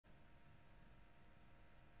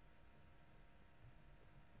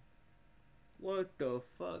What the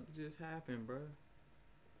fuck just happened, bro?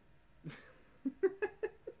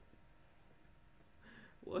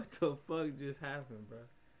 What the fuck just happened, bro?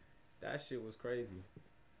 That shit was crazy.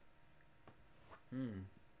 Hmm.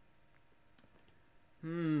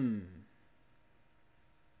 Hmm.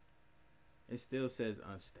 It still says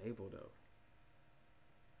unstable though.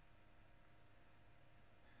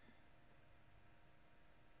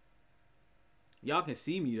 Y'all can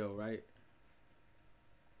see me though, right?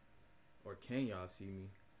 Or can y'all see me?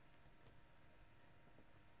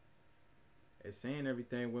 It's saying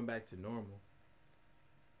everything went back to normal,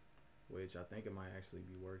 which I think it might actually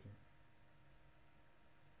be working.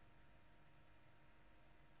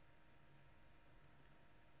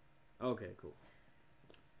 Okay, cool.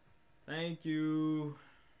 Thank you.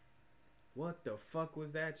 What the fuck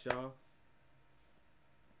was that, y'all?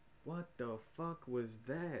 What the fuck was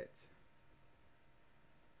that?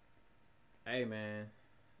 Hey, man.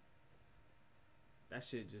 That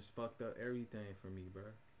shit just fucked up everything for me, bro.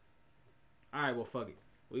 Alright, well, fuck it.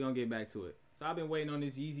 We gonna get back to it. So I've been waiting on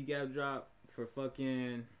this Yeezy Gap drop for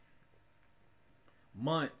fucking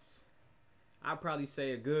months. I'd probably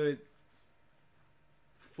say a good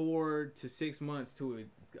 4 to 6 months to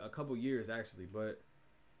a couple years, actually. But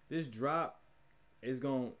this drop is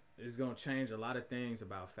gonna change a lot of things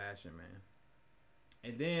about fashion, man.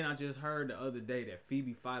 And then I just heard the other day that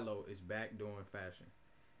Phoebe Philo is back doing fashion.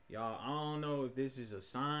 Y'all, I don't know if this is a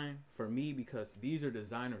sign for me because these are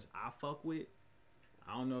designers I fuck with.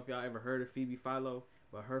 I don't know if y'all ever heard of Phoebe Philo,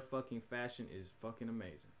 but her fucking fashion is fucking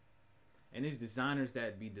amazing. And there's designers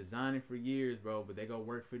that be designing for years, bro, but they go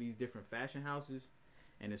work for these different fashion houses.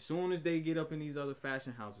 And as soon as they get up in these other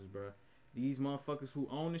fashion houses, bro, these motherfuckers who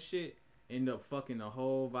own the shit end up fucking the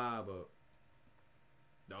whole vibe up.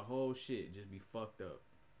 The whole shit just be fucked up.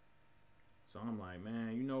 So I'm like,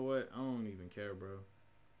 man, you know what? I don't even care, bro.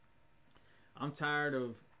 I'm tired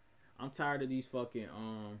of these fucking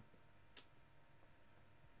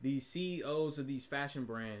these CEOs of these fashion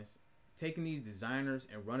brands taking these designers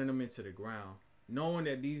and running them into the ground, knowing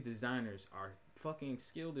that these designers are fucking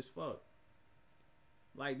skilled as fuck.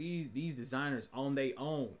 Like these designers on they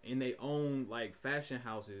own like fashion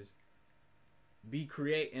houses be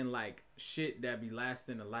creating like shit that be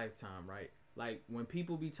lasting a lifetime, right? Like when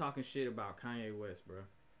people be talking shit about Kanye West, bro.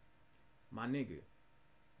 My nigga,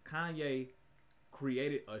 Kanye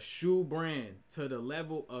created a shoe brand to the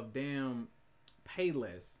level of damn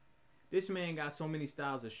Payless. This man got so many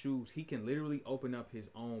styles of shoes, he can literally open up his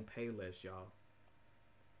own Payless, y'all.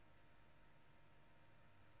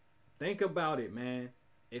 Think about it, man.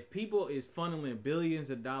 If people is funneling billions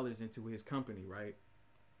of dollars into his company, right?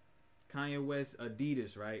 Kanye West,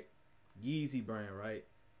 Adidas, right? Yeezy brand, right?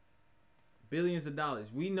 Billions of dollars.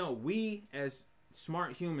 We as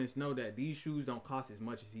smart humans know that these shoes don't cost as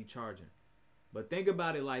much as he charging. But think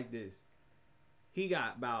about it like this. He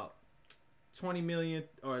got about 20 million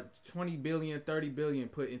or 20 billion, 30 billion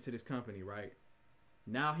put into this company, right?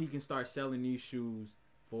 Now he can start selling these shoes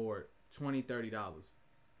for $20, $30.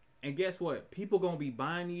 And guess what? People gonna be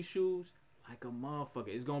buying these shoes like a motherfucker.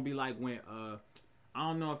 It's gonna be like when I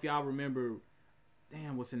don't know if y'all remember,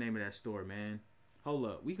 damn, what's the name of that store, man? Hold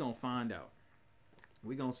up, we gonna find out.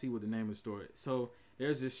 We gonna see what the name of the store is. So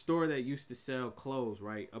there's this store that used to sell clothes,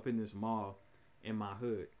 right, up in this mall in my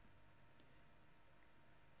hood.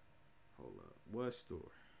 Hold up, what store?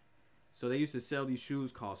 So they used to sell these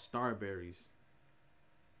shoes called Starberries.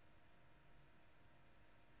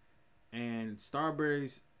 And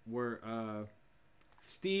Starberries were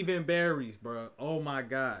Stephen Barry's, bro. Oh my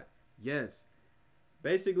god. Yes.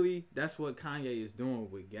 Basically, that's what Kanye is doing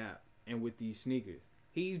with Gap and with these sneakers.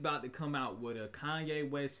 He's about to come out with a Kanye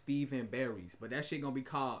West Stephen Barry's, but that shit gonna be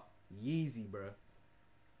called Yeezy, bro.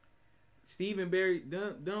 Stephen Barry,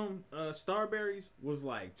 them Starberries was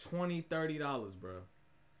like $20, $30, bro.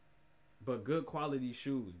 But good quality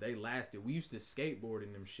shoes. They lasted. We used to skateboard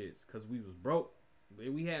in them shits because we was broke.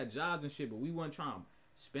 We had jobs and shit, but we wasn't trying to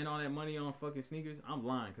spend all that money on fucking sneakers. I'm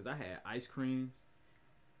lying because I had ice creams,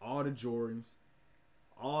 all the Jordans,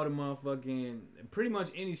 all the motherfucking, pretty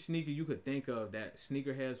much any sneaker you could think of that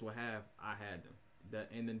sneakerheads will have, I had them.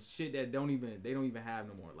 And then shit that they don't even have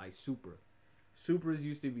no more, like Supra. Supras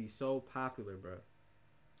used to be so popular, bro.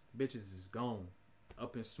 Bitches is gone,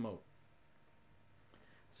 up in smoke.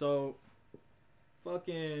 So,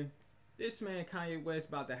 fucking, this man Kanye West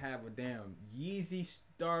about to have a damn Yeezy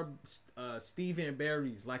Stephen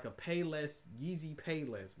Barry's, like a Payless, Yeezy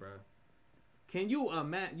Payless, bro. Can you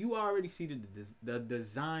imagine? You already see the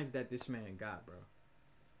designs that this man got, bro.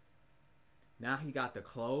 Now he got the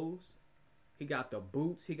clothes, he got the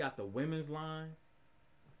boots, he got the women's line.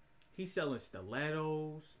 He's selling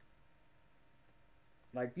stilettos.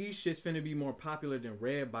 Like these shits finna be more popular than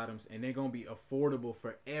red bottoms, and they gonna be affordable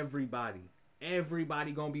for everybody.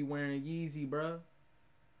 Everybody gonna be wearing Yeezy, bruh.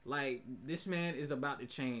 Like this man is about to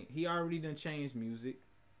change. He already done changed music.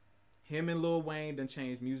 Him and Lil Wayne done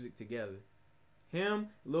changed music together. Him,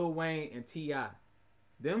 Lil Wayne, and T.I.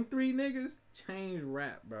 Them three niggas changed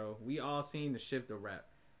rap, bro. We all seen the shift of rap.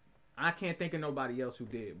 I can't think of nobody else who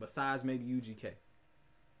did, besides maybe UGK.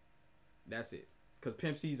 That's it. Because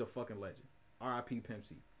Pimp C's a fucking legend. R.I.P. Pimp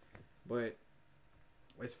C. But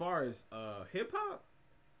as far as hip-hop,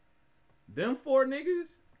 them four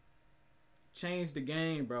niggas changed the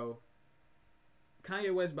game, bro.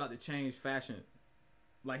 Kanye West about to change fashion.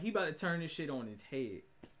 Like, he about to turn this shit on its head.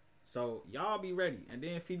 So, y'all be ready. And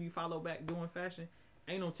then Phoebe follow back doing fashion.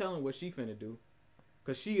 Ain't no telling what she finna do.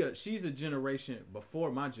 Because she's a generation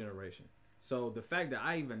before my generation. So, the fact that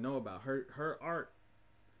I even know about her art.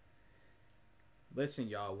 Listen,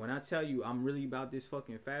 y'all. When I tell you I'm really about this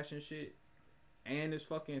fucking fashion shit. And this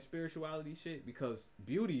fucking spirituality shit. Because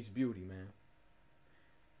beauty's beauty, man.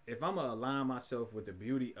 If I'm going to align myself with the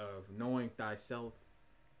beauty of knowing thyself,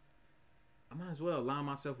 I might as well align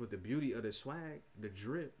myself with the beauty of the swag, the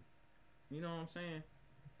drip. You know what I'm saying?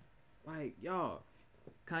 Like, y'all,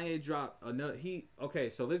 Kanye dropped another, okay,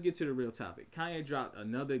 so let's get to the real topic. Kanye dropped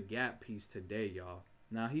another Gap piece today, y'all.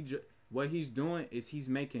 Now, what he's doing is he's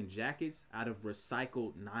making jackets out of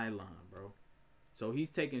recycled nylon, bro. So he's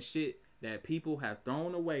taking shit that people have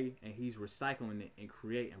thrown away and he's recycling it and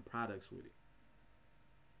creating products with it.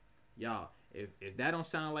 Y'all, if that don't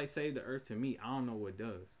sound like Save the Earth to me, I don't know what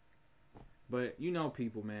does. But you know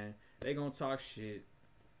people, man, they gonna talk shit.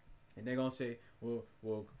 And they gonna say, well,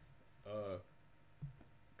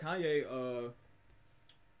 Kanye,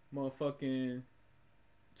 motherfucking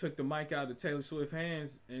took the mic out of Taylor Swift's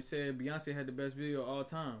hands and said Beyonce had the best video of all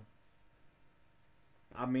time.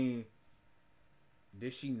 I mean,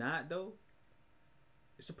 did she not, though?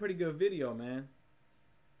 It's a pretty good video, man.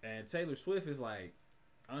 And Taylor Swift is like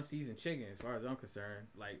unseasoned chicken as far as I'm concerned.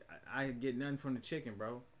 Like, I get nothing from the chicken,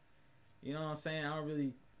 bro. You know what I'm saying? I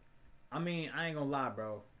ain't gonna lie,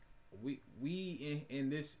 bro. We in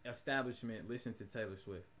this establishment listen to Taylor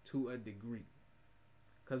Swift to a degree.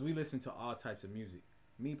 Because we listen to all types of music.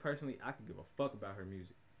 Me, personally, I could give a fuck about her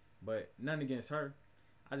music. But nothing against her.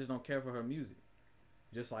 I just don't care for her music.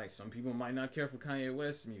 Just like some people might not care for Kanye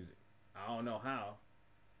West's music. I don't know how.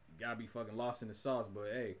 You gotta be fucking lost in the sauce. But,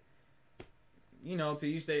 hey, you know, to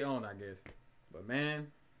each their own, I guess. But, man,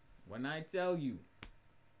 when I tell you,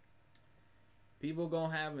 people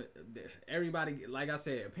gonna have everybody, like I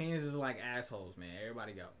said, opinions is like assholes, man.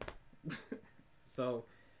 Everybody go. So,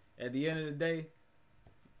 at the end of the day,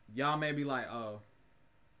 y'all may be like, oh,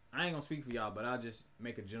 I ain't gonna speak for y'all, but I'll just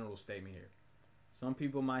make a general statement here. Some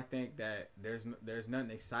people might think that there's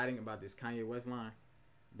nothing exciting about this Kanye West line,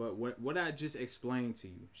 but what I just explained to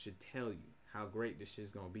you should tell you how great this shit's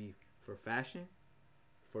gonna be for fashion,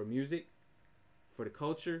 for music, for the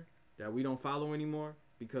culture that we don't follow anymore.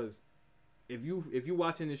 Because if you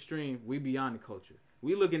watching this stream, we beyond the culture.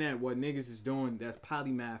 We looking at what niggas is doing. That's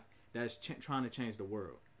polymath. That's trying to change the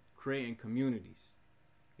world, creating communities.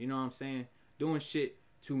 You know what I'm saying? Doing shit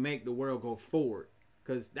to make the world go forward.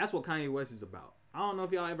 Because that's what Kanye West is about. I don't know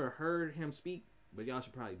if y'all ever heard him speak, but y'all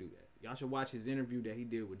should probably do that. Y'all should watch his interview that he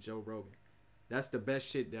did with Joe Rogan. That's the best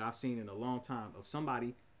shit that I've seen in a long time of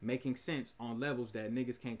somebody making sense on levels that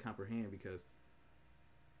niggas can't comprehend because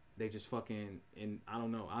they just fucking, and I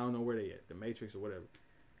don't know where they at, the Matrix or whatever.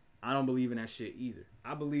 I don't believe in that shit either.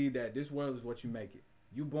 I believe that this world is what you make it.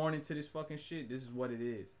 You born into this fucking shit, this is what it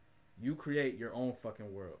is. You create your own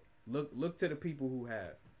fucking world. Look to the people who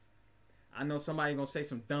have. I know somebody gonna say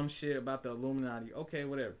some dumb shit about the Illuminati. Okay,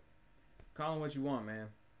 whatever. Call them what you want, man.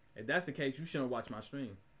 If that's the case, you shouldn't watch my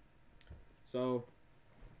stream. So,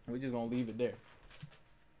 we just gonna leave it there.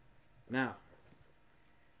 Now,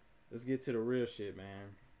 let's get to the real shit,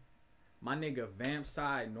 man. My nigga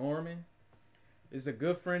Vampside Norman is a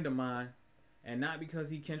good friend of mine. And not because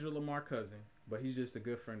he Kendrick Lamar cousin, but he's just a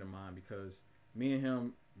good friend of mine because me and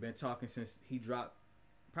him been talking since he dropped,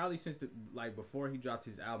 probably since before he dropped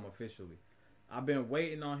his album officially. I've been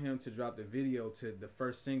waiting on him to drop the video to the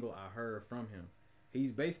first single I heard from him.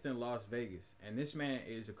 He's based in Las Vegas, and this man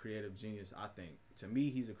is a creative genius, I think. To me,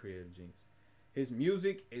 he's a creative genius. His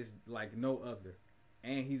music is like no other,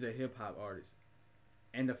 and he's a hip-hop artist.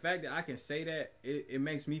 And the fact that I can say that, it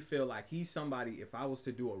makes me feel like he's somebody if I was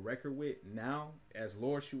to do a record with now as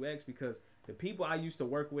Lord Shoe X, because the people I used to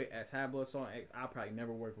work with as High Blood Song X, I'll probably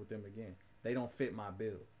never work with them again. They don't fit my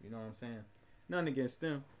bill. You know what I'm saying? Nothing against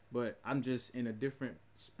them, but I'm just in a different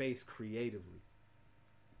space creatively.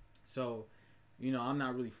 So You know, I'm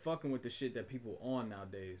not really fucking with the shit that people on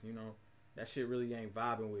nowadays. You know, that shit really ain't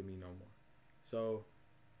vibing with me no more. So,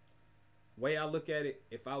 way I look at it,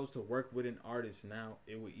 if I was to work with an artist now,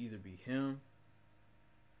 it would either be him.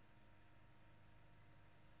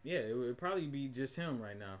 Yeah, it would probably be just him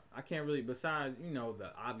right now. I can't really, besides, you know, the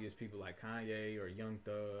obvious people like Kanye or Young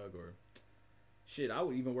Thug or shit. I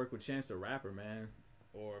would even work with Chance the Rapper, man,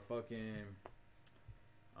 or fucking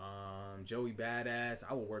Joey Badass.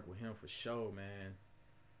 I would work with him for sure, man.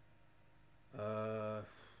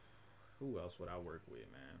 Who else would I work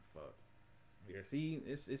with, man? Fuck. Yeah, see,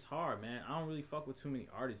 it's hard, man. I don't really fuck with too many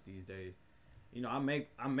artists these days. You know, I make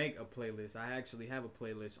a playlist. I actually have a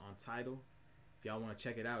playlist on Tidal. If y'all want to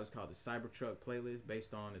check it out, it's called the Cybertruck playlist,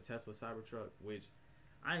 based on the Tesla Cybertruck, which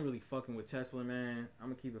I ain't really fucking with Tesla, man. I'm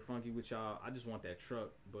gonna keep it funky with y'all. I just want that truck,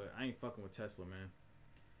 but I ain't fucking with Tesla, man.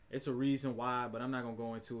 It's a reason why, but I'm not gonna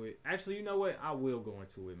go into it. Actually, you know what? I will go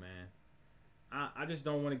into it, man. I just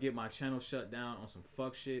don't want to get my channel shut down on some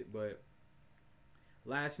fuck shit, but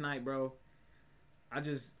last night, bro, I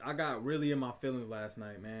got really in my feelings last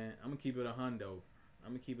night, man. I'm gonna keep it a hundo.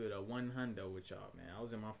 I'm gonna keep it a 100 with y'all, man. I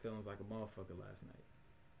was in my feelings like a motherfucker last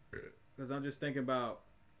night. Cause I'm just thinking about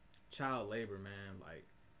child labor, man. Like,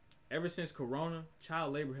 ever since Corona,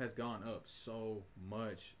 child labor has gone up so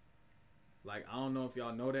much. Like, I don't know if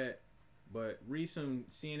y'all know that, but read some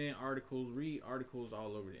CNN articles, read articles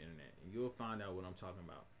all over the internet, and you'll find out what I'm talking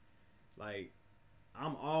about. Like,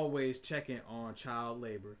 I'm always checking on child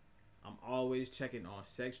labor. I'm always checking on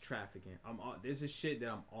sex trafficking. This is shit that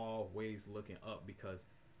I'm always looking up because,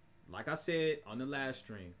 like I said on the last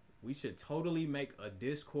stream, we should totally make a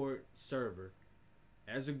Discord server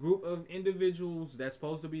as a group of individuals that's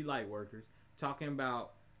supposed to be light workers talking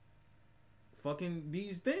about fucking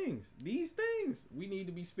these things. These things. We need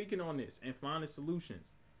to be speaking on this and finding solutions.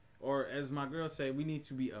 Or as my girl said, we need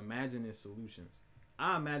to be imagining solutions.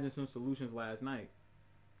 I imagined some solutions last night.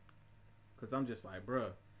 Because I'm just like,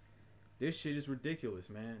 bruh, this shit is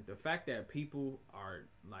ridiculous, man. The fact that people are,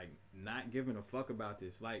 like, not giving a fuck about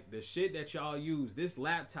this. Like, the shit that y'all use, this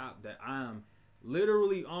laptop that I'm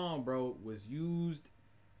literally on, bro, was used.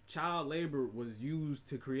 Child labor was used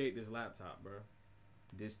to create this laptop, bro.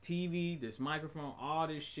 This TV, this microphone, all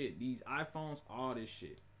this shit. These iPhones, all this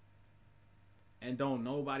shit. And don't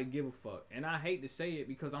nobody give a fuck. And I hate to say it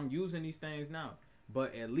because I'm using these things now.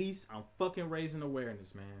 But at least I'm fucking raising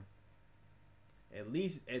awareness, man. At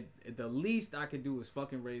least, at the least I can do is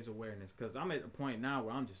fucking raise awareness. Because I'm at the point now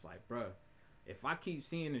where I'm just like, bruh, if I keep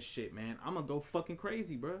seeing this shit, man, I'm going to go fucking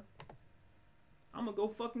crazy, bruh. I'm going to go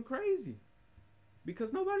fucking crazy.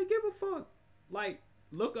 Because nobody give a fuck. Like,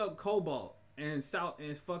 look up cobalt and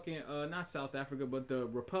fucking, not South Africa, but the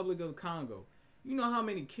Republic of Congo. You know how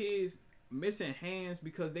many kids missing hands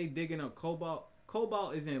because they digging up cobalt?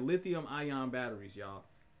 Cobalt is in lithium ion batteries, y'all.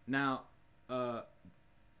 Now,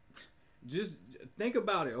 just think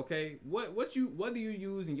about it, okay? What do you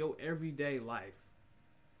use in your everyday life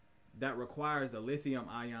that requires a lithium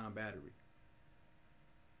ion battery?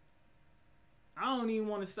 I don't even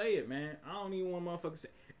want to say it, man. I don't even want motherfuckers to say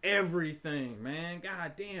everything, man.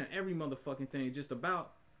 God damn, every motherfucking thing just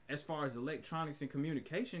about as far as electronics and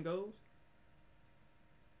communication goes.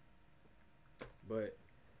 But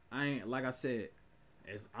I ain't, like I said,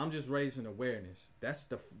 I'm just raising awareness.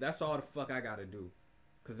 That's all the fuck I gotta do.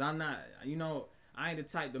 Cause I'm not, you know, I ain't the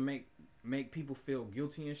type to make people feel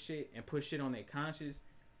guilty and shit and put shit on their conscience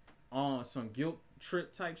on some guilt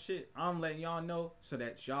trip type shit. I'm letting y'all know so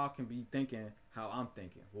that y'all can be thinking how I'm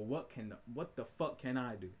thinking. Well, what the fuck can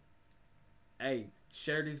I do? Hey,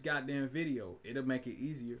 share this goddamn video. It'll make it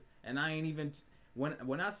easier. And I ain't even,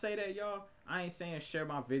 when I say that, y'all, I ain't saying share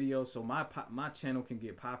my video so my channel can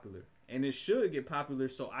get popular. And it should get popular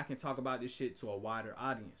so I can talk about this shit to a wider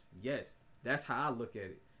audience. Yes, that's how I look at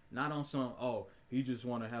it. Not on some, oh, he just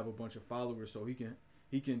want to have a bunch of followers so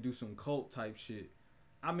he can do some cult type shit.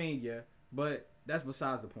 I mean, yeah, but that's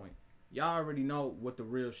besides the point. Y'all already know what the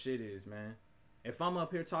real shit is, man. If I'm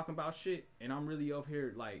up here talking about shit and I'm really up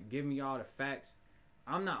here like giving y'all the facts,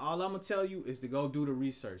 all I'm gonna tell you is to go do the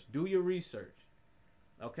research. Do your research.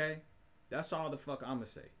 Okay? That's all the fuck I'm gonna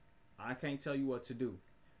say. I can't tell you what to do.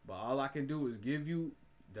 But all I can do is give you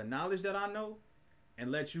the knowledge that I know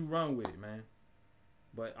and let you run with it, man.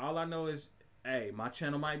 But all I know is, hey, my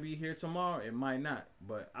channel might be here tomorrow. It might not.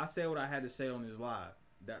 But I said what I had to say on this live.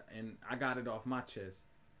 And I got it off my chest.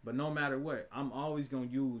 But no matter what, I'm always going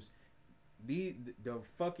to use the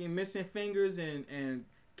fucking missing fingers and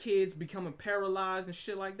kids becoming paralyzed and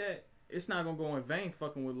shit like that. It's not going to go in vain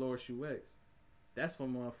fucking with Lord Shoe X. That's for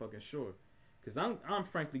motherfucking sure. Because I'm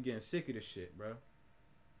frankly getting sick of this shit, bro.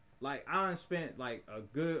 like I done spent like a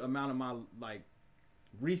good amount of my like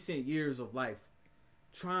recent years of life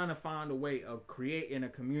trying to find a way of creating a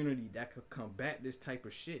community that could combat this type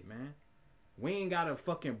of shit, man. We ain't gotta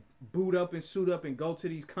fucking boot up and suit up and go to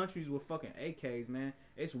these countries with fucking AKs, man.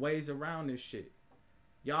 It's ways around this shit.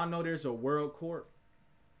 Y'all know there's a world court.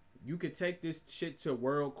 You could take this shit to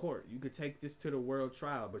world court. You could take this to the world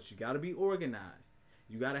trial, but you gotta be organized.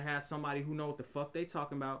 You gotta have somebody who know what the fuck they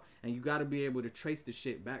talking about, and you gotta be able to trace the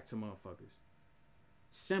shit back to motherfuckers.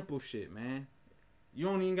 Simple shit, man. You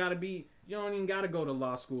don't even gotta go to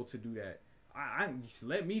law school to do that. I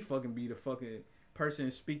let me fucking be the fucking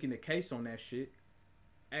person speaking the case on that shit.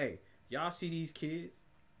 Hey, y'all see these kids?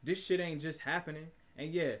 This shit ain't just happening.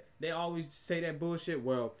 And yeah, they always say that bullshit.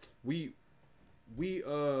 Well, we're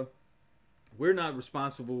not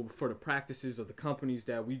responsible for the practices of the companies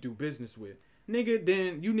that we do business with. Nigga,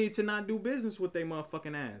 then you need to not do business with they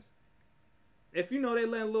motherfucking ass. If you know they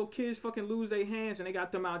letting little kids fucking lose their hands and they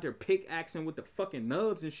got them out there pickaxing with the fucking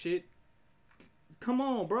nubs and shit. Come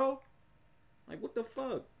on, bro. Like, what the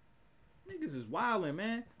fuck? Niggas is wildin',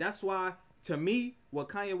 man. That's why, to me, what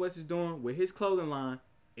Kanye West is doing with his clothing line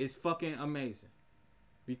is fucking amazing.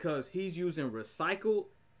 Because he's using recycled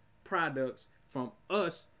products from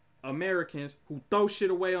us Americans who throw shit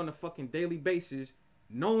away on a fucking daily basis,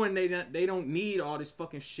 knowing they don't need all this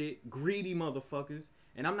fucking shit. Greedy motherfuckers.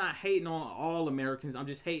 And I'm not hating on all Americans. I'm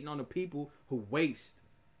just hating on the people who waste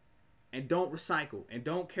and don't recycle and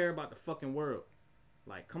don't care about the fucking world.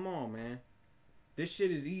 Like, come on, man. This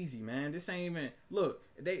shit is easy, man. This ain't even... Look,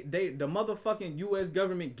 the motherfucking U.S.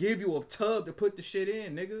 government give you a tub to put the shit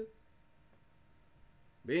in, nigga.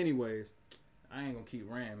 But anyways, I ain't gonna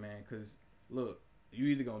keep ranting, man, because, look, you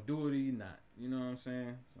either gonna do it or you not. You know what I'm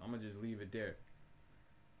saying? So I'm gonna just leave it there.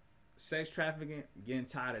 Sex trafficking, getting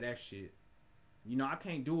tired of that shit. You know, I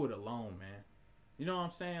can't do it alone, man. You know what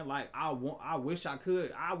I'm saying? Like, I wish I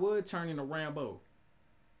could. I would turn into Rambo.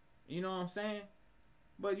 You know what I'm saying?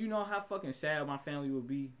 But you know how fucking sad my family would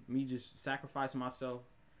be, me just sacrificing myself.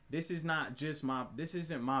 This isn't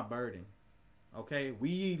my burden. Okay?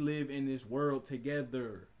 We live in this world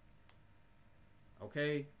together.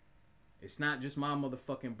 Okay? It's not just my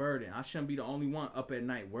motherfucking burden. I shouldn't be the only one up at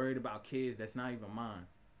night worried about kids that's not even mine.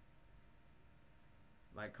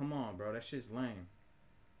 Like, come on, bro. That shit's lame.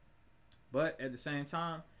 But at the same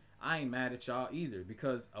time, I ain't mad at y'all either,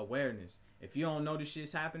 because awareness. If you don't know this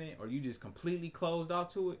shit's happening or you just completely closed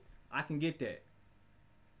off to it, I can get that.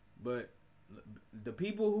 But the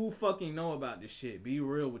people who fucking know about this shit, be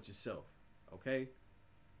real with yourself, okay?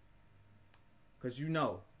 Because you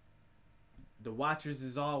know, the watchers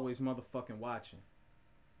is always motherfucking watching.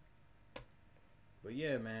 But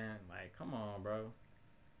yeah, man, like, come on, bro.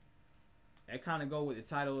 That kind of go with the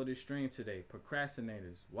title of this stream today,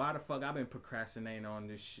 Procrastinators. Why the fuck I've been procrastinating on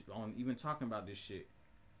this shit, on even talking about this shit,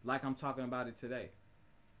 like I'm talking about it today.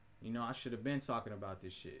 You know, I should have been talking about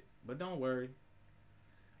this shit. But don't worry.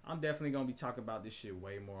 I'm definitely going to be talking about this shit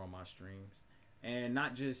way more on my streams. And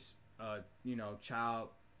not just, you know, child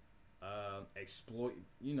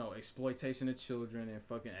exploitation of children and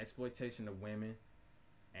fucking exploitation of women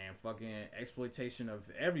and fucking exploitation of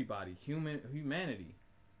everybody, humanity.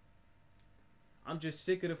 I'm just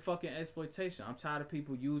sick of the fucking exploitation. I'm tired of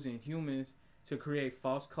people using humans to create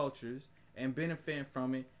false cultures and benefiting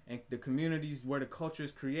from it, and the communities where the culture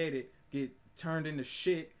is created get turned into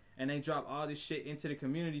shit, and they drop all this shit into the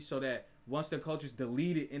community so that once the culture's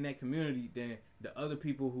deleted in that community, then the other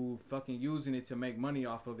people who fucking using it to make money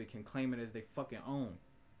off of it can claim it as they fucking own.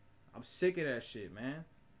 I'm sick of that shit, man.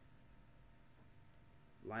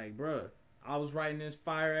 Like, bruh, I was writing this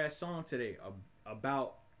fire ass song today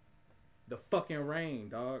about the fucking rain,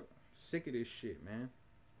 dog. Sick of this shit, man.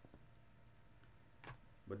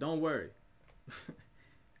 But don't worry.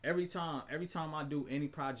 every time I do any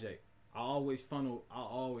project, I always funnel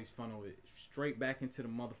it straight back into the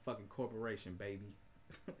motherfucking corporation, baby.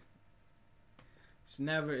 It's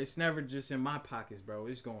never just in my pockets, bro.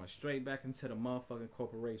 It's going straight back into the motherfucking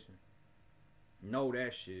corporation. Know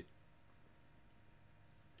that shit.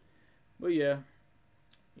 But yeah,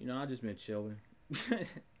 you know, I just been chilling.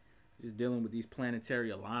 Just dealing with these planetary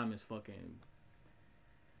alignments, fucking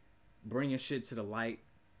bringing shit to the light.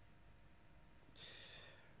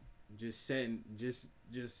 Just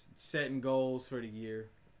setting goals for the year.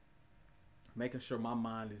 Making sure my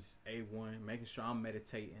mind is A1. Making sure I'm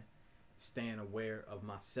meditating. Staying aware of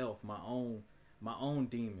myself, my own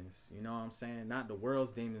demons. You know what I'm saying? Not the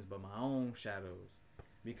world's demons, but my own shadows.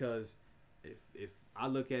 Because if I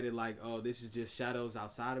look at it like, oh, this is just shadows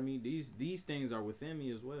outside of me, these things are within me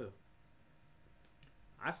as well.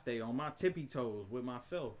 I stay on my tippy toes with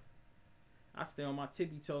myself. I stay on my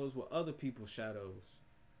tippy toes with other people's shadows.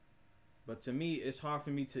 But to me, it's hard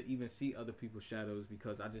for me to even see other people's shadows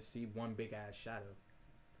because I just see one big ass shadow.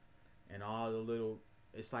 And all the little,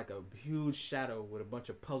 it's like a huge shadow with a bunch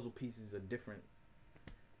of puzzle pieces of different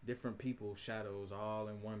people's shadows all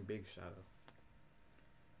in one big shadow.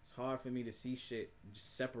 It's hard for me to see shit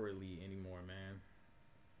just separately anymore, man.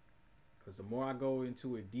 Because the more I go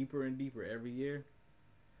into it deeper and deeper every year,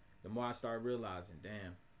 the more I start realizing,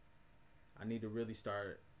 damn, I need to really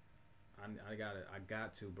start. I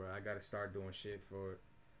got to, bro. I gotta start doing shit for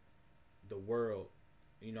the world.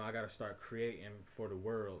 You know, I gotta start creating for the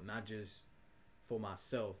world, not just for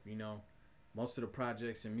myself. You know, most of the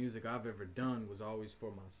projects and music I've ever done was always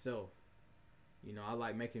for myself. You know, I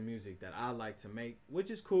like making music that I like to make,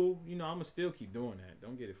 which is cool. You know, I'ma still keep doing that.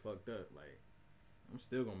 Don't get it fucked up. Like, I'm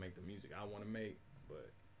still gonna make the music I want to make,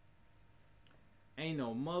 but ain't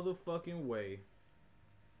no motherfucking way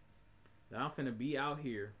that I'm finna be out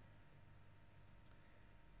here,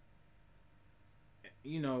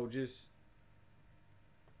 you know, just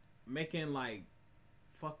making like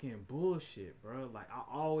fucking bullshit, bro. Like, I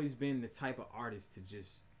always been the type of artist to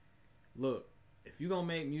just look, if you gonna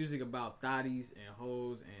make music about thotties and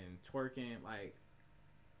hoes and twerking, like,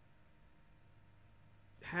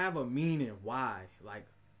 have a meaning why. Like,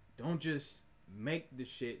 don't just make the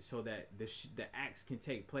shit so that the acts can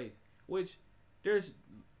take place, which there's,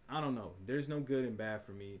 I don't know, there's no good and bad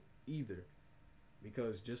for me either,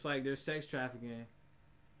 because just like there's sex trafficking,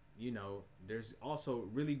 you know, there's also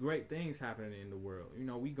really great things happening in the world. You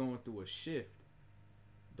know, we going through a shift.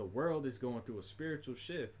 The world is going through a spiritual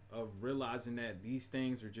shift of realizing that these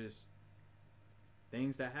things are just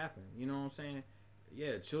things that happen. You know what I'm saying?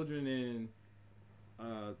 Yeah, children and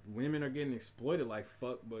women are getting exploited like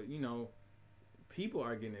fuck, but you know, people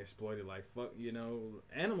are getting exploited like fuck. You know,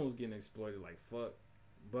 animals getting exploited like fuck.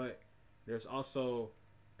 But there's also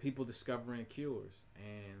people discovering cures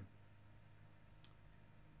and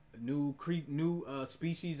new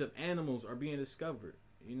species of animals are being discovered.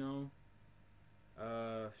 You know,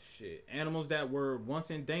 shit. Animals that were once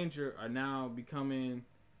in danger are now becoming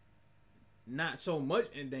not so much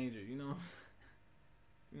in danger. You know,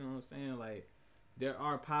 you know what I'm saying? Like, there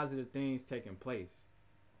are positive things taking place,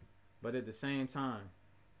 but at the same time,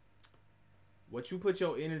 what you put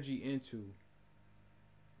your energy into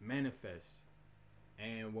manifests.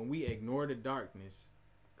 And when we ignore the darkness,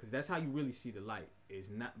 because that's how you really see the light, is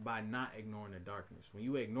not by not ignoring the darkness. When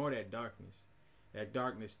you ignore that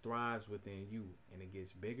darkness thrives within you, and it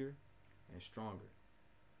gets bigger and stronger,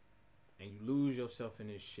 and you lose yourself in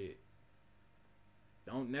this shit.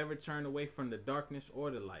 Don't never turn away from the darkness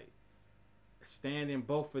or the light. Stand in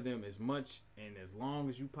both of them as much and as long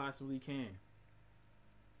as you possibly can,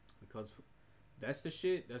 because that's the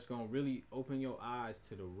shit that's gonna really open your eyes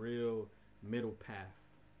to the real middle path.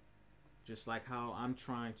 Just like how I'm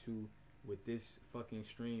trying to with this fucking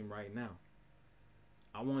stream right now.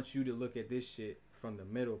 I want you to look at this shit from the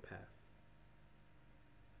middle path,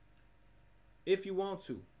 if you want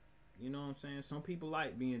to. You know what I'm saying? Some people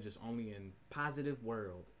like being just only in positive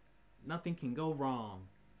world. Nothing can go wrong.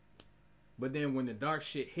 But then when the dark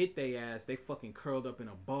shit hit they ass, they fucking curled up in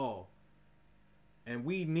a ball. And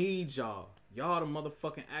we need y'all. Y'all the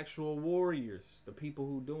motherfucking actual warriors. The people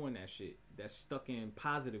who doing that shit. That's stuck in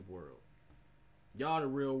positive world. Y'all the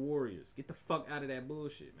real warriors. Get the fuck out of that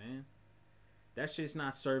bullshit, man. That shit's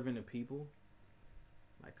not serving the people.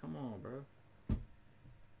 Like, come on, bro.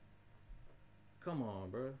 Come on,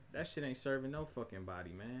 bro. That shit ain't serving no fucking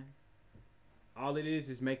body, man. All it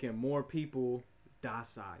is making more people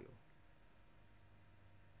docile.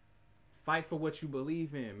 Fight for what you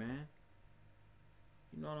believe in, man.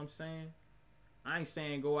 You know what I'm saying? I ain't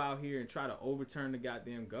saying go out here and try to overturn the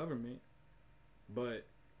goddamn government. But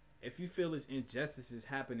if you feel there's injustices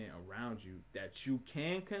happening around you that you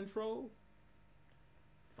can control,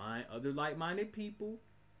 find other like-minded people,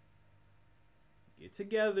 get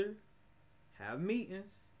together, have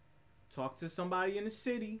meetings, talk to somebody in the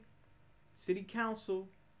city council,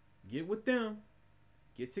 get with them,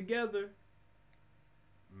 get together,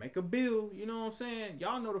 make a bill. You know what I'm saying?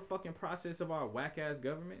 Y'all know the fucking process of our whack-ass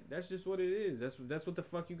government. That's just what it is. That's what the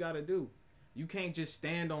fuck you gotta do. You can't just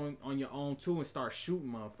stand on your own too and start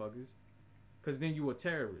shooting motherfuckers, because then you a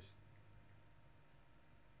terrorist.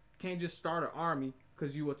 Can't just start an army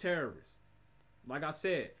because you a terrorist. Like I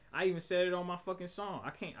said, I even said it on my fucking song.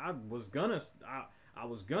 I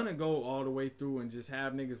was gonna go all the way through and just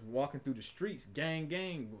have niggas walking through the streets,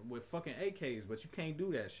 gang, with fucking AKs, but you can't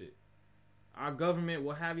do that shit. Our government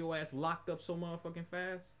will have your ass locked up so motherfucking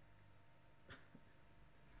fast.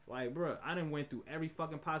 Like, bruh, I done went through every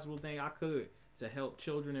fucking possible thing I could to help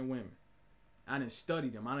children and women. I done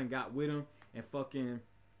studied them. I done got with them and fucking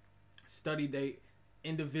studied they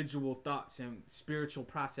individual thoughts and spiritual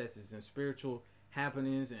processes and spiritual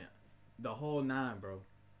happenings and the whole nine, bro.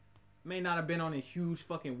 May not have been on a huge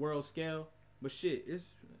fucking world scale, but shit,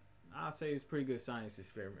 I'll say it's pretty good science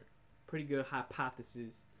experiment. Pretty good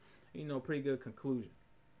hypothesis. You know, pretty good conclusion.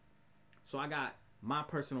 So I got my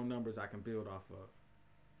personal numbers I can build off of.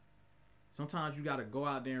 Sometimes you gotta go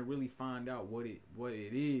out there and really find out what it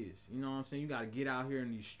is. You know what I'm saying? You gotta get out here in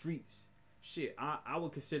these streets. Shit, I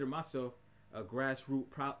would consider myself a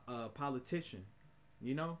grassroots politician.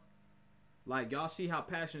 You know? Like, y'all see how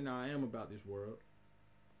passionate I am about this world.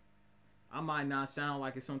 I might not sound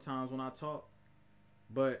like it sometimes when I talk,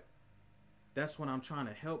 but that's what I'm trying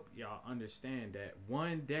to help y'all understand, that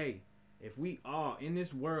one day, if we all in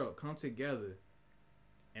this world come together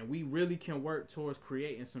and we really can work towards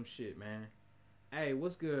creating some shit, man. Hey,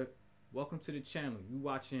 what's good? Welcome to the channel. You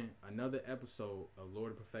watching another episode of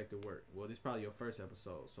Lord of Perfected Work. Well, this is probably your first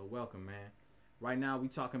episode, so welcome, man. Right now, we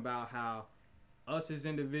talking about how us as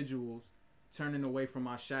individuals turning away from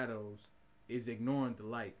our shadows is ignoring the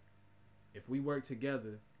light. If we work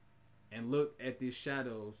together and look at these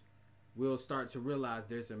shadows, we'll start to realize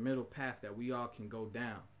there's a middle path that we all can go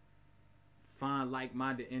down. Find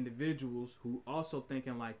like-minded individuals who also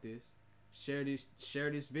thinking like this. Share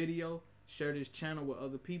this video, share this channel with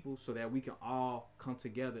other people so that we can all come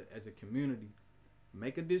together as a community.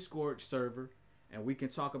 Make a Discord server and we can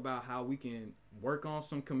talk about how we can work on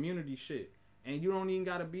some community shit. And you don't even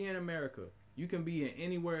gotta be in America. You can be in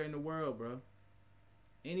anywhere in the world, bro.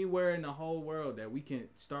 Anywhere in the whole world that we can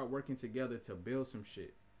start working together to build some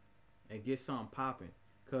shit and get something popping.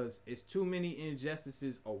 Because it's too many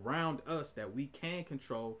injustices around us that we can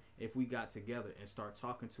control if we got together and start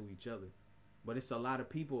talking to each other. But it's a lot of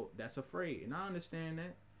people that's afraid. And I understand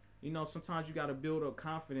that. You know, sometimes you got to build up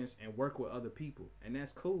confidence and work with other people. And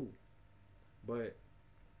that's cool. But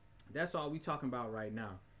that's all we talking about right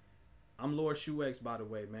now. I'm Lord ShuX, by the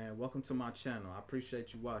way, man. Welcome to my channel. I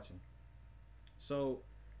appreciate you watching. So,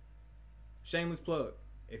 shameless plug.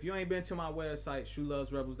 If you ain't been to my website,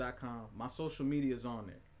 ShuLovesRebels.com, my social media is on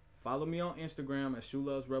there. Follow me on Instagram at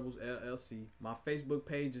ShuLovesRebelsLLC. My Facebook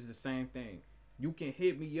page is the same thing. You can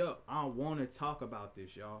hit me up. I want to talk about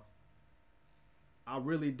this, y'all. I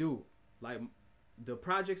really do. Like, the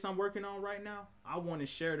projects I'm working on right now, I want to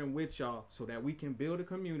share them with y'all so that we can build a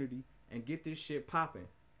community and get this shit popping.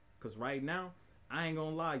 Because right now, I ain't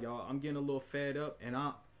going to lie, y'all. I'm getting a little fed up, and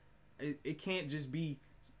it can't just be...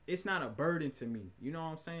 It's not a burden to me. You know what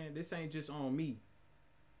I'm saying? This ain't just on me.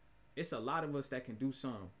 It's a lot of us that can do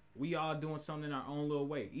something. We all doing something in our own little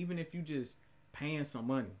way. Even if you just paying some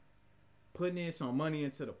money. Putting in some money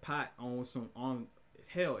into the pot on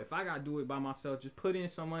hell, if I gotta do it by myself, just put in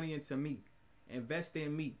some money into me. Invest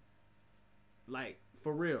in me. Like,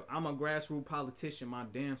 for real. I'm a grassroots politician, my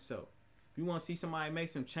damn self. If you want to see somebody make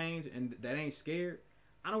some change and that ain't scared,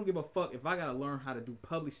 I don't give a fuck if I gotta learn how to do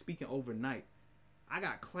public speaking overnight. I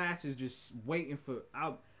got classes just waiting for...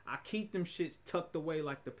 I keep them shits tucked away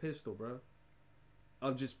like the pistol, bro.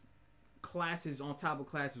 Of just classes on top of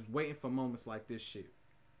classes waiting for moments like this shit.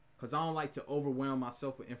 Because I don't like to overwhelm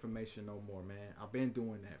myself with information no more, man. I've been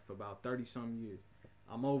doing that for about 30-something years.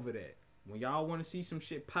 I'm over that. When y'all want to see some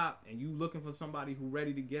shit pop and you looking for somebody who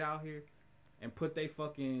ready to get out here and put they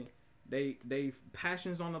fucking... They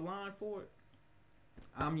passions on the line for it,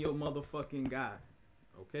 I'm your motherfucking guy.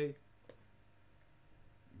 Okay?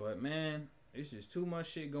 But man, it's just too much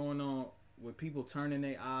shit going on with people turning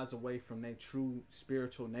their eyes away from their true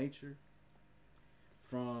spiritual nature,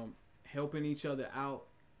 from helping each other out.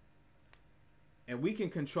 And we can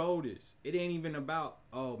control this. It ain't even about,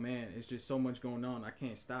 oh man, it's just so much going on, I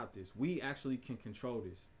can't stop this. We actually can control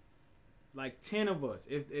this. Like 10 of us.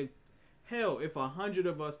 If 100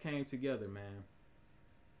 of us came together, man,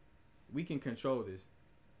 we can control this.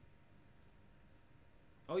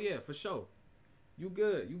 Oh yeah, for sure. You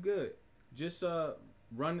good, you good. Just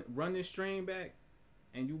run this stream back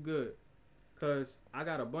and you good. Cause I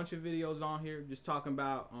got a bunch of videos on here just talking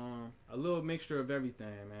about a little mixture of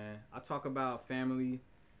everything, man. I talk about family,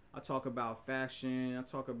 I talk about fashion, I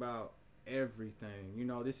talk about everything. You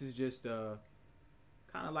know, this is just kind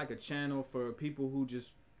of like a channel for people who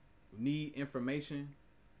just need information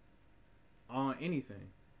on anything.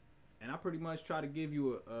 And I pretty much try to give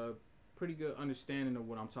you a pretty good understanding of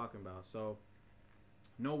what I'm talking about. So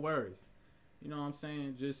no worries. You know what I'm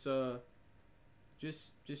saying? Just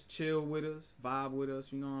chill with us, vibe with us,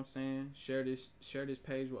 you know what I'm saying? Share this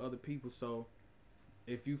page with other people. So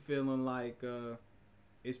if you feeling like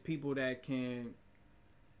it's people that can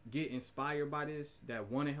get inspired by this, that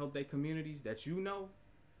want to help their communities, that you know,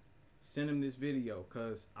 Send them this video,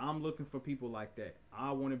 because I'm looking for people like that.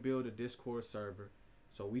 I want to build a Discord server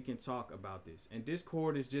so we can talk about this. And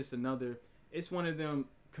Discord is just another, it's one of them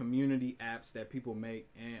community apps that people make,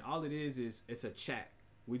 and all it is it's a chat.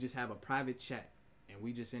 We just have a private chat, and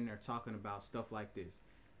we just in there talking about stuff like this.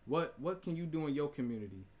 What can you do in your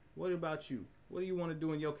community? What about you? What do you want to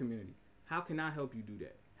do in your community? How can I help you do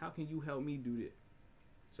that? How can you help me do that?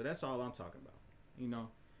 So that's all I'm talking about, you know.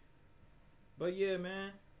 But yeah,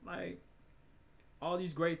 man, like, all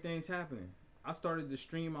these great things happening. I started the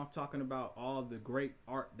stream off talking about all the great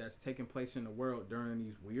art that's taking place in the world during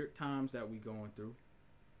these weird times that we going through.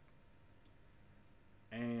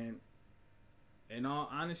 And in all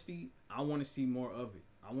honesty, I want to see more of it.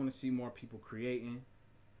 I want to see more people creating.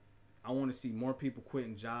 I want to see more people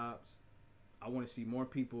quitting jobs. I want to see more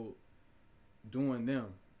people doing them.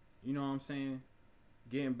 You know what I'm saying?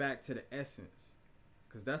 Getting back to the essence.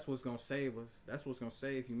 Because that's what's going to save us. That's what's going to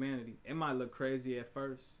save humanity. It might look crazy at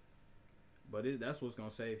first, but that's what's going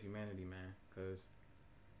to save humanity, man. Because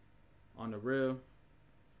on the real,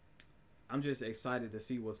 I'm just excited to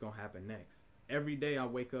see what's going to happen next. Every day I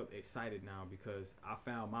wake up excited now because I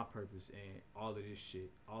found my purpose in all of this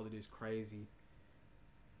shit. All of this crazy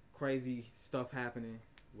stuff happening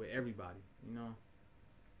with everybody, you know.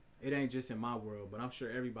 It ain't just in my world, but I'm sure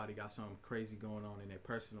everybody got something crazy going on in their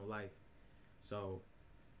personal life. So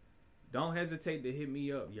don't hesitate to hit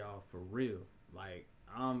me up, y'all, for real. Like,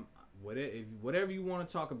 whatever you want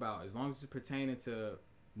to talk about, as long as it's pertaining to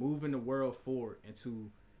moving the world forward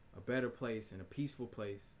into a better place and a peaceful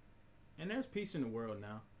place. And there's peace in the world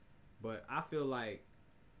now, but I feel like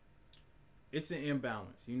it's an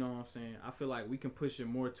imbalance. You know what I'm saying? I feel like we can push it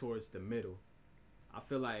more towards the middle. I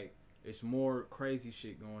feel like it's more crazy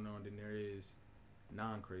shit going on than there is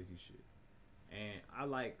non-crazy shit. And I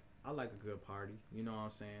like a good party. You know what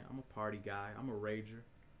I'm saying? I'm a party guy. I'm a rager.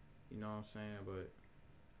 You know what I'm saying? But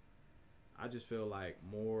I just feel like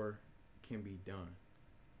more can be done.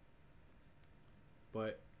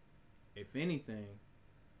 But if anything,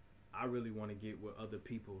 I really want to get with other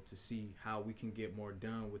people to see how we can get more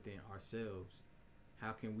done within ourselves.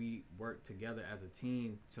 How can we work together as a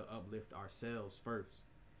team to uplift ourselves first?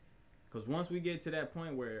 Because once we get to that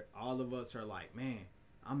point where all of us are like, man,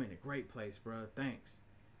 I'm in a great place, bro. Thanks.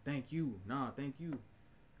 Thank you. Nah, thank you.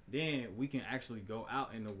 Then we can actually go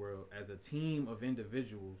out in the world as a team of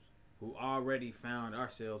individuals who already found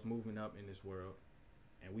ourselves moving up in this world.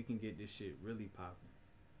 And we can get this shit really popping.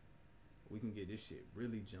 We can get this shit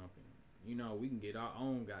really jumping. You know, we can get our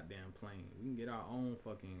own goddamn plane. We can get our own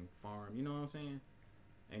fucking farm. You know what I'm saying?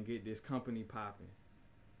 And get this company popping.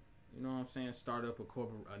 You know what I'm saying? Start up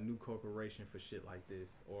a new corporation for shit like this.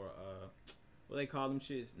 Or, what they call them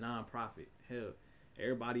shits? Non-profit. Hell,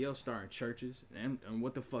 everybody else starting churches. And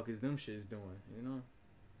what the fuck is them shits doing? You know?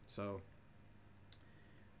 So,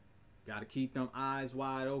 gotta keep them eyes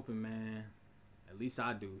wide open, man. At least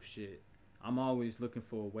I do. Shit. I'm always looking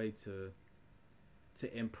for a way to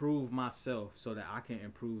improve myself so that I can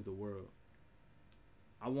improve the world.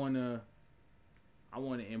 I wanna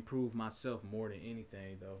improve myself more than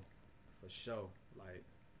anything, though, for sure. Like,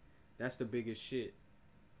 that's the biggest shit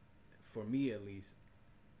for me, at least.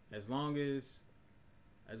 As long as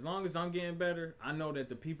I'm getting better, I know that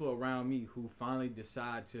the people around me who finally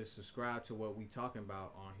decide to subscribe to what we talking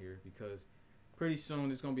about on here, because pretty soon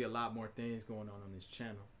there's gonna be a lot more things going on this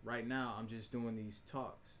channel. Right now, I'm just doing these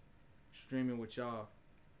talks, streaming with y'all,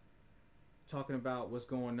 talking about what's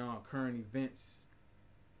going on, current events.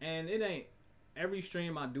 And it ain't, every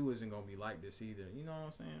stream I do isn't gonna be like this either. You know what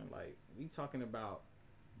I'm saying? Like, we talking about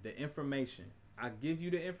the information. I give you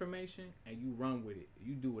the information and you run with it.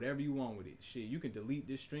 You do whatever you want with it. Shit, you can delete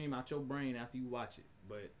this stream out your brain after you watch it.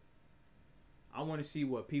 But I want to see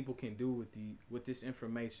what people can do with this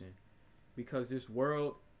information, because this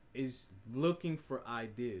world is looking for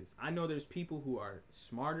ideas. I know there's people who are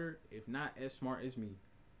smarter, if not as smart as me,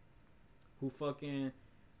 who fucking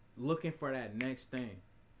looking for that next thing.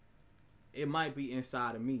 It might be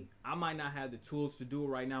inside of me. I might not have the tools to do it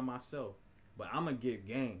right now myself, but I'm gonna get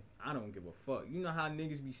game. I don't give a fuck. You know how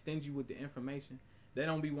niggas be stingy with the information? They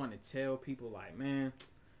don't be wanting to tell people like, man,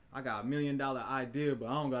 I got $1 million idea, but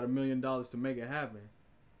I don't got $1 million to make it happen.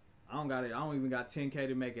 I don't even got 10K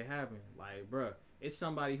to make it happen. Like, bruh, it's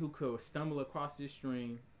somebody who could stumble across this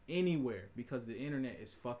stream anywhere, because the internet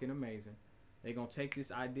is fucking amazing. They gonna take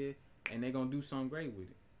this idea and they gonna do something great with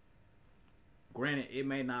it. Granted, it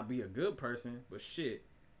may not be a good person, but shit,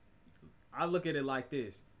 I look at it like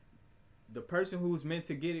this. The person who's meant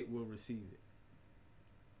to get it will receive it.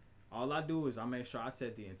 All I do is I make sure I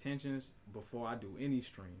set the intentions before I do any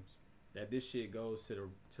streams, that this shit goes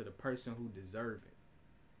to the person who deserve it.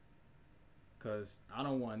 Cause I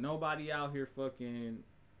don't want nobody out here fucking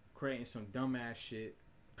creating some dumbass shit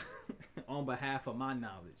on behalf of my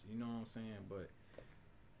knowledge. You know what I'm saying? But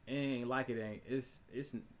it ain't like it ain't.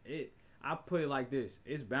 It. I put it like this: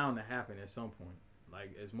 it's bound to happen at some point.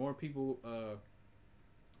 Like as more people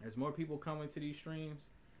come into these streams,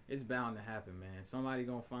 it's bound to happen, man. Somebody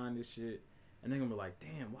gonna find this shit, and they gonna be like,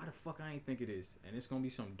 "Damn, why the fuck I ain't think of this?" And it's gonna be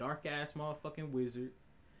some dark ass motherfucking wizard,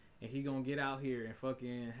 and he gonna get out here and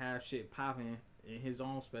fucking have shit popping in his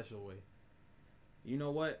own special way. You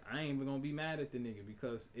know what? I ain't even gonna be mad at the nigga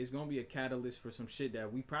because it's gonna be a catalyst for some shit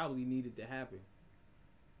that we probably needed to happen.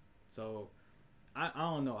 So, I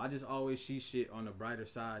don't know. I just always see shit on the brighter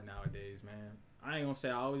side nowadays, man. I ain't gonna say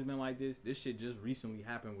I always been like this. This shit just recently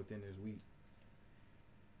happened within this week.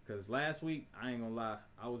 Cause last week, I ain't gonna lie,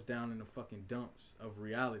 I was down in the fucking dumps of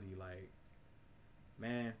reality. Like,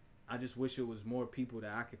 man, I just wish it was more people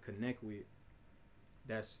that I could connect with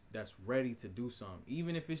that's ready to do something,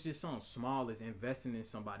 even if it's just something small as investing in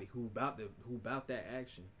somebody who about that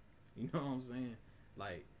action. You know what I'm saying?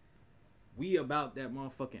 Like, we about that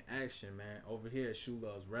motherfucking action, man. Over here at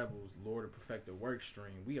ShuLove's Rebels, Lord of Perfected Work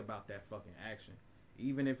stream, we about that fucking action.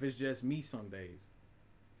 Even if it's just me some days,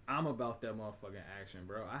 I'm about that motherfucking action,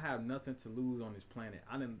 bro. I have nothing to lose on this planet.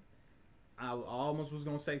 I almost was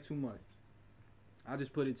gonna say too much. I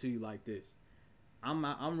just put it to you like this: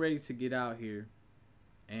 I'm ready to get out here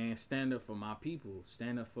and stand up for my people.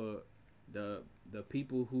 Stand up for the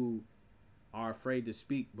people who are afraid to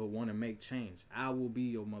speak but want to make change. I will be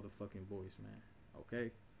your motherfucking voice, man.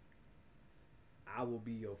 Okay? I will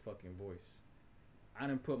be your fucking voice. I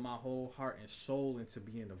done put my whole heart and soul into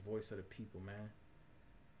being the voice of the people, man.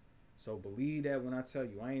 So believe that when I tell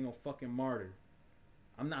you, I ain't no fucking martyr.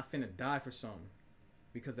 I'm not finna die for something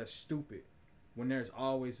because that's stupid. When there's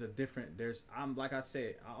always a different, I'm like I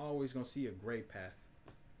said, I always gonna see a gray path.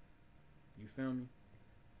 You feel me?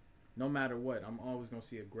 No matter what, I'm always gonna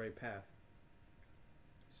see a gray path.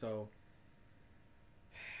 So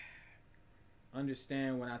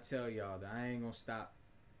understand when I tell y'all that I ain't gonna stop.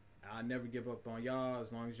 I'll never give up on y'all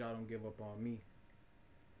as long as y'all don't give up on me.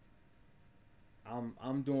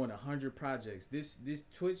 I'm doing 100 projects. This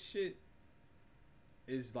Twitch shit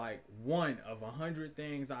is like one of 100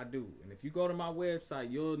 things I do. And if you go to my website,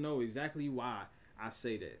 you'll know exactly why I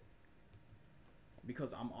say that.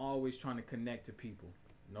 Because I'm always trying to connect to people,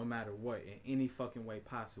 no matter what, in any fucking way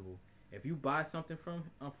possible. If you buy something from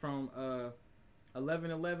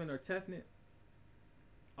 1111 or Tefnit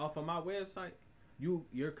off of my website,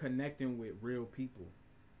 you're connecting with real people.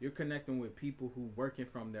 You're connecting with people who working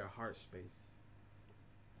from their heart space.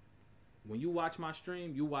 When you watch my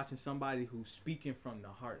stream, you watching somebody who's speaking from the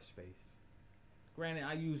heart space. Granted,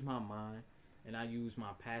 I use my mind and I use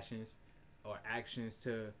my passions or actions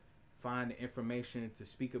to find the information to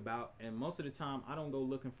speak about, and most of the time I don't go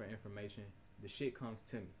looking for information. The shit comes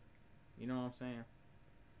to me. You know what I'm saying?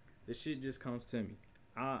 The shit just comes to me.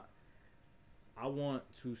 I want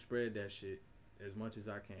to spread that shit as much as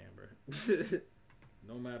I can, bro.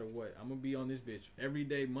 No matter what, I'm gonna be on this bitch every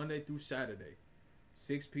day, Monday through Saturday,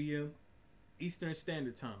 6 p.m. Eastern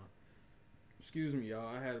Standard Time. Excuse me,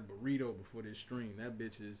 y'all, I had a burrito before this stream. That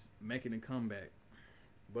bitch is making a comeback.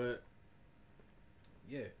 But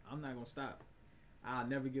yeah, I'm not gonna stop. I'll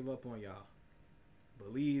never give up on y'all.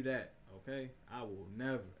 Believe that, okay? I will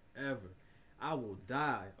never, ever. I will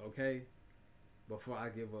die, okay? Before I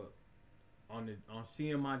give up on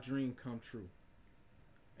seeing my dream come true.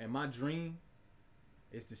 And my dream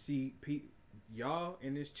is to see y'all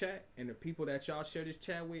in this chat and the people that y'all share this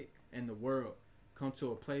chat with and the world come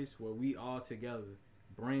to a place where we all together,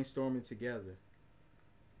 brainstorming together,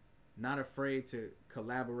 not afraid to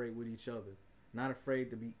collaborate with each other. Not afraid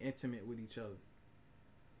to be intimate with each other.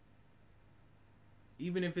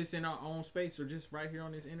 Even if it's in our own space or just right here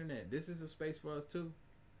on this internet. This is a space for us too.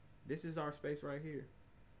 This is our space right here.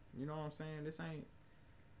 You know what I'm saying? This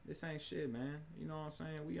ain't shit, man. You know what I'm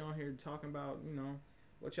saying? We on here talking about, you know,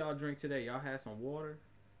 what y'all drink today. Y'all had some water?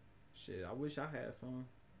 Shit, I wish I had some.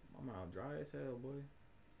 My mouth dry as hell, boy.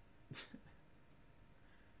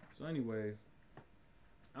 So anyways,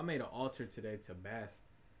 I made an altar today to Bast.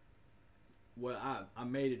 Well, I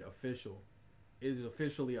made it official. It is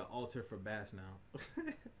officially an altar for Bast now.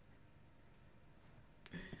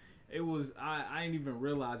 It was, I didn't even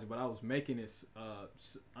realize it, but I was making it,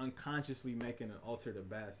 unconsciously making an altar to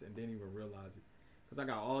Bast and didn't even realize it. Because I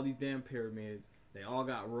got all these damn pyramids. They all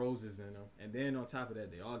got roses in them. And then on top of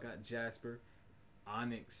that, they all got jasper,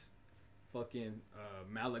 onyx, fucking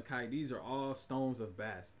malachite. These are all stones of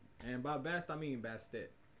Bast. And by Bast, I mean Bastet.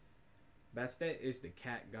 Bastet is the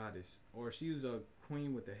cat goddess, or she was a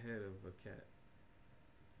queen with the head of a cat.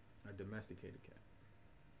 a domesticated cat.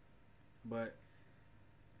 But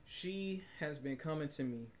she has been coming to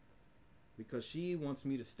me because she wants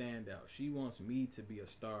me to stand out. She wants me to be a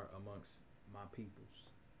star amongst my peoples.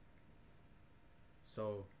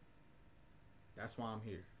 So that's why I'm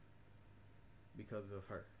here. Because of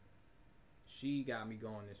her. She got me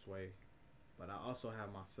going this way. But I also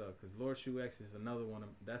have myself. Because Lord Shu X is another one.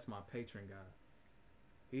 That's my patron guy.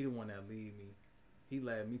 He the one that lead me. He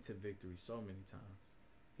led me to victory so many times.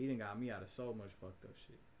 He done got me out of so much fucked up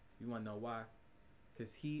shit. You want to know why?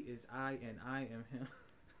 Because he is I and I am him.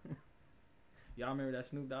 Y'all remember that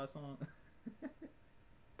Snoop Dogg song?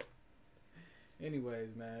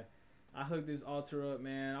 Anyways, man. I hooked this altar up,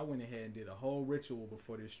 man. I went ahead and did a whole ritual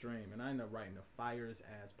before this stream. And I ended up writing a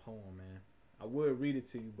fire-ass poem, man. I would read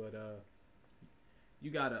it to you, but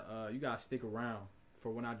you gotta stick around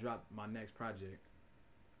for when I drop my next project.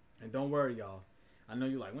 And don't worry, y'all. I know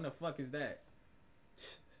you're like, when the fuck is that?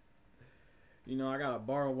 You know, I gotta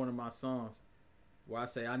borrow one of my songs where I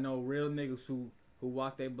say, I know real niggas who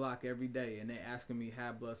walk their block every day and they asking me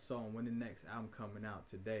High Blood Soul when the next album coming out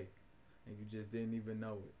today. And you just didn't even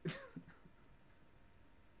know it.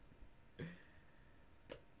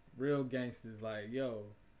 Real gangsters like, yo,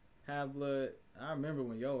 High Blood. I remember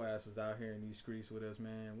when your ass was out here in these streets with us,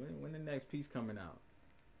 man. When the next piece coming out?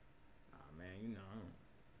 Ah, man, you know,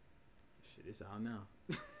 shit, it's out now.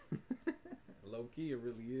 Low key, it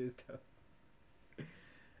really is though.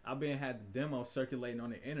 I've been had the demo circulating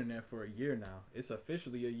on the internet for a year now. It's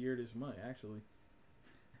officially a year this month, actually.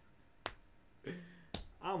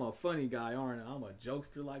 I'm a funny guy, aren't I? I'm a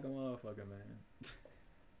jokester like a motherfucker, man.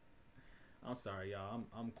 I'm sorry, y'all.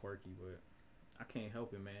 I'm quirky, but I can't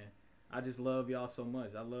help it, man. I just love y'all so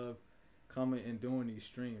much. I love coming and doing these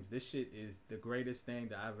streams. This shit is the greatest thing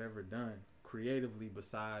that I've ever done creatively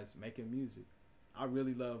besides making music. I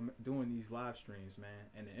really love doing these live streams, man.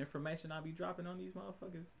 And the information I be dropping on these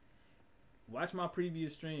motherfuckers. Watch my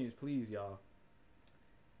previous streams, please, y'all.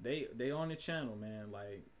 They on the channel, man.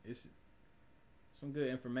 Like, it's some good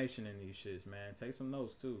information in these shits, man. Take some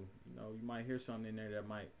notes, too. You know, you might hear something in there that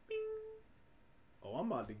might, bing. Oh,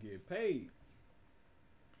 I'm about to get paid.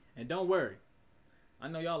 And don't worry. I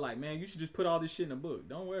know y'all like, man, you should just put all this shit in a book.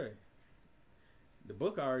 Don't worry. The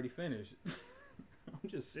book I already finished. I'm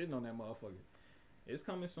just sitting on that motherfucker. It's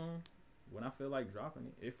coming soon. When I feel like dropping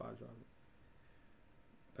it. If I drop it.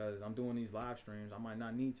 Because I'm doing these live streams. I might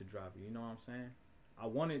not need to drop it. You know what I'm saying? I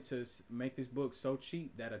wanted to make this book so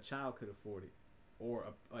cheap that a child could afford it.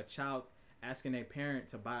 Or a child asking their parent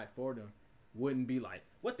to buy it for them wouldn't be like,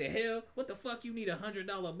 what the hell? What the fuck you need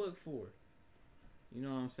 $100 book for? You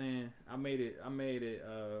know what I'm saying? I made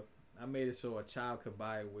it so a child could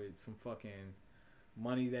buy it with some fucking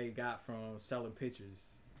money they got from selling pictures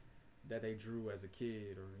that they drew as a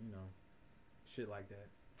kid, or you know, shit like that.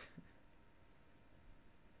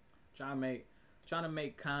 Trying to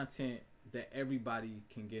make content that everybody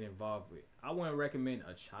can get involved with. I wouldn't recommend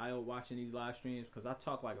a child watching these live streams because I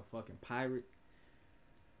talk like a fucking pirate.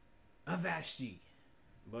 Avashti.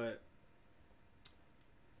 But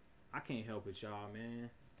I can't help it, y'all, man.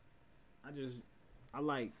 I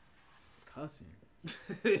like cussing.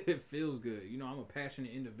 It feels good. You know, I'm a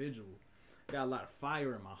passionate individual. Got a lot of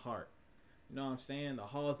fire in my heart. You know what I'm saying? The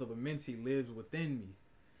halls of a mentee lives within me.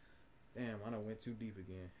 Damn, I done went too deep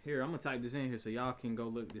again. Here, I'm gonna type this in here so y'all can go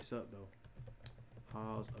look this up though.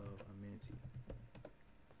 Halls of a mentee.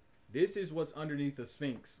 This is what's underneath the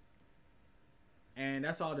Sphinx. And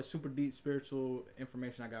that's all the super deep spiritual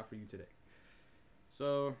information I got for you today.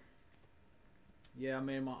 So, yeah, I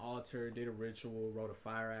made my altar, did a ritual, wrote a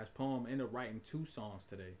fire-ass poem, ended up writing 2 songs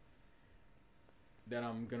today that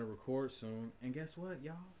I'm going to record soon. And guess what,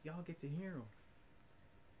 y'all get to hear them.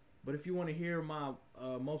 But if you want to hear my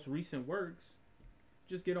most recent works,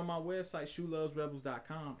 just get on my website,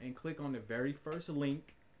 ShuLovesRebels.com, and click on the very first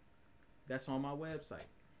link that's on my website.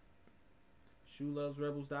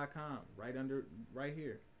 ShuLovesRebels.com, right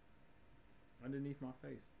here, underneath my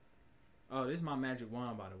face. Oh, this is my magic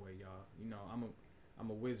wand, by the way, y'all. You know, I'm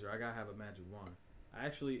a wizard. I gotta have a magic wand. I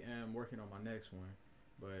actually am working on my next one,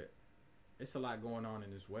 but it's a lot going on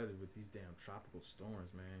in this weather with these damn tropical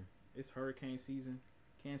storms, man. It's hurricane season.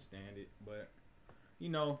 Can't stand it, but you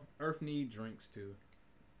know, Earth need drinks too.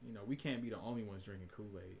 You know, we can't be the only ones drinking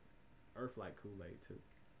Kool-Aid. Earth like Kool-Aid too.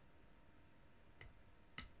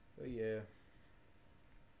 But yeah,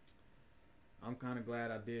 I'm kind of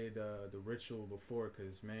glad I did the ritual before,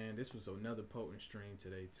 because, man, this was another potent stream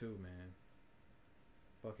today, too, man.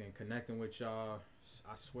 Fucking connecting with y'all.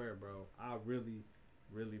 I swear, bro, I really,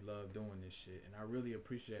 really love doing this shit. And I really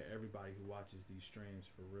appreciate everybody who watches these streams,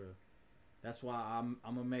 for real. That's why I'm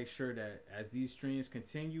gonna make sure that as these streams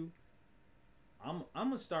continue, I'm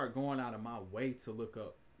gonna start going out of my way to look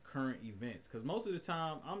up current events, because most of the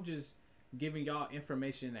time I'm just giving y'all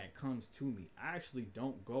information that comes to me. I actually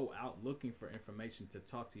don't go out looking for information to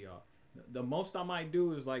talk to y'all. The most I might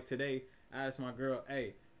do is like today, I asked my girl,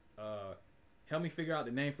 hey, help me figure out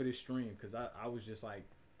the name for this stream, because I was just like,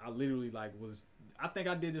 I literally like was, I think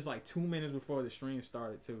I did this like 2 minutes before the stream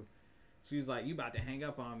started too. She was like, you about to hang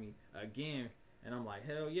up on me again. And I'm like,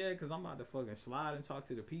 hell yeah, because I'm about to fucking slide and talk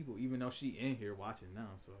to the people, even though she in here watching now.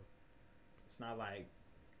 So it's not like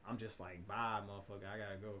I'm just like, bye, motherfucker, I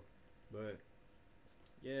gotta go. But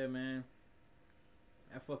yeah, man,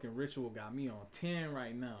 that fucking ritual got me on 10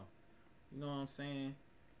 right now. You know what I'm saying?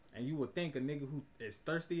 And you would think a nigga who as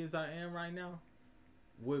thirsty as I am right now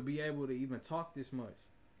would be able to even talk this much.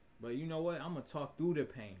 But you know what? I'm gonna talk through the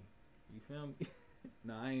pain. You feel me?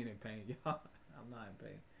 No, I ain't in pain, y'all. I'm not in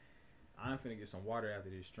pain. I'm finna get some water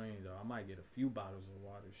after this stream, though. I might get a few bottles of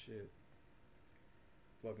water. Shit.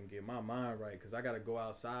 Fucking get my mind right, because I gotta go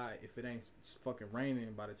outside. If it ain't fucking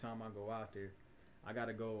raining by the time I go out there, I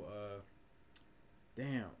gotta go,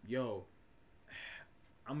 damn, yo.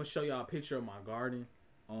 I'm gonna show y'all a picture of my garden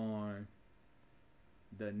on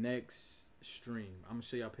the next stream. I'm gonna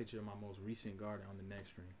show y'all a picture of my most recent garden on the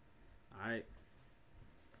next stream. Alright?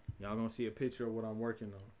 Y'all gonna see a picture of what I'm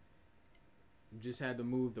working on. Just had to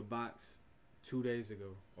move the box 2 days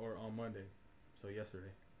ago, or on Monday, so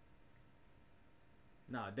yesterday.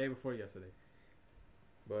 Nah, day before yesterday.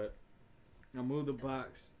 But I moved the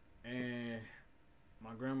box, and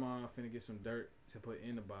my grandma finna get some dirt to put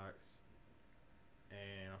in the box,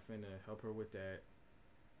 and I'm finna help her with that.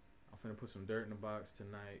 I'm finna put some dirt in the box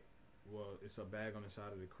tonight. Well, it's a bag on the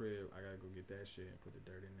side of the crib. I gotta go get that shit and put the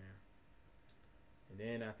dirt in there. And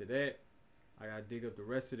then after that, I gotta dig up the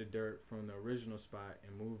rest of the dirt from the original spot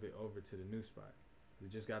and move it over to the new spot. We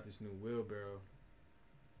just got this new wheelbarrow.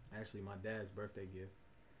 Actually, my dad's birthday gift,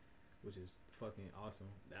 which is fucking awesome.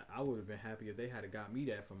 I would have been happy if they had got me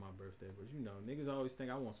that for my birthday. But you know, niggas always think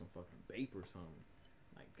I want some fucking vape or something.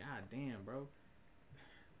 Like, god damn, bro.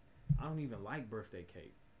 I don't even like birthday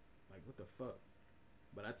cake. Like, what the fuck?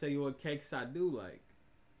 But I tell you what cakes I do like.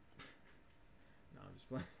 No, I'm just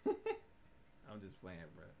playing. I'm just playing,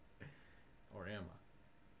 bro. Or am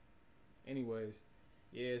I? Anyways,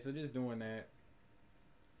 yeah, so just doing that.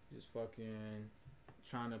 Just fucking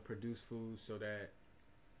trying to produce food so that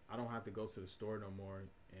I don't have to go to the store no more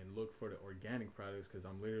and look for the organic products, because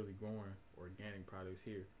I'm literally growing organic products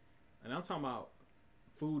here. And I'm talking about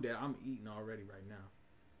food that I'm eating already right now.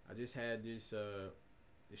 I just had this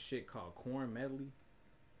shit called corn medley.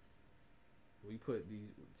 We put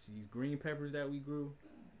these green peppers that we grew.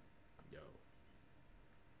 Yo.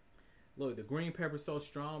 Look, the green pepper's so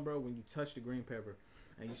strong, bro. When you touch the green pepper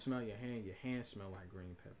and you smell your hands smell like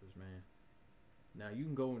green peppers, man. Now, you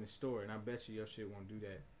can go in the store, and I bet you your shit won't do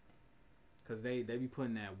that. Because they be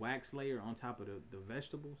putting that wax layer on top of the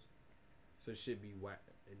vegetables. So it should be whack.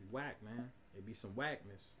 It be whack, man. It be some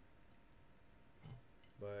whackness.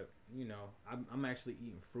 But, you know, I'm actually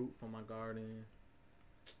eating fruit from my garden.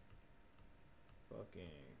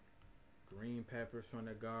 Fucking green peppers from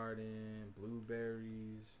the garden.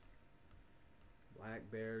 Blueberries.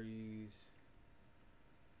 Blackberries.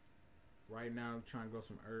 Right now, I'm trying to grow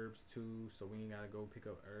some herbs too, so we ain't gotta go pick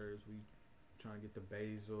up herbs. We trying to get the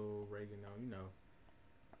basil, oregano,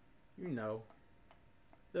 you know,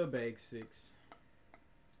 the basics.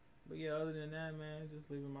 But yeah, other than that, man, just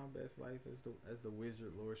living my best life as the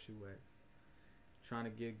wizard Lord Shuax. Trying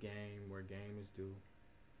to get game where game is due.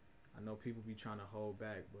 I know people be trying to hold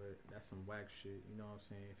back, but that's some whack shit. You know what I'm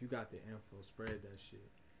saying? If you got the info, spread that shit.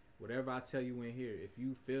 Whatever I tell you in here, if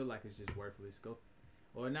you feel like it's just worthless, go.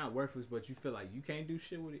 Or not worthless, but you feel like you can't do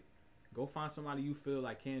shit with it, go find somebody you feel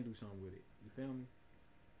like can do something with it. You feel me?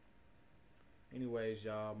 Anyways,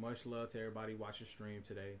 y'all, much love to everybody watching stream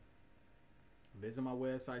today. Visit my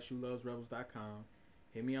website, ShuLovesRebels.com.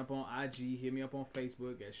 Hit me up on IG. Hit me up on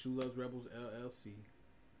Facebook at ShuLovesRebels LLC.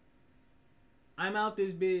 I'm out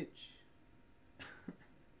this bitch.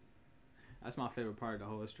 That's my favorite part of the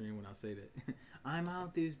whole stream when I say that. I'm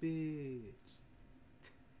out this bitch.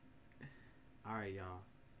 Alright, y'all.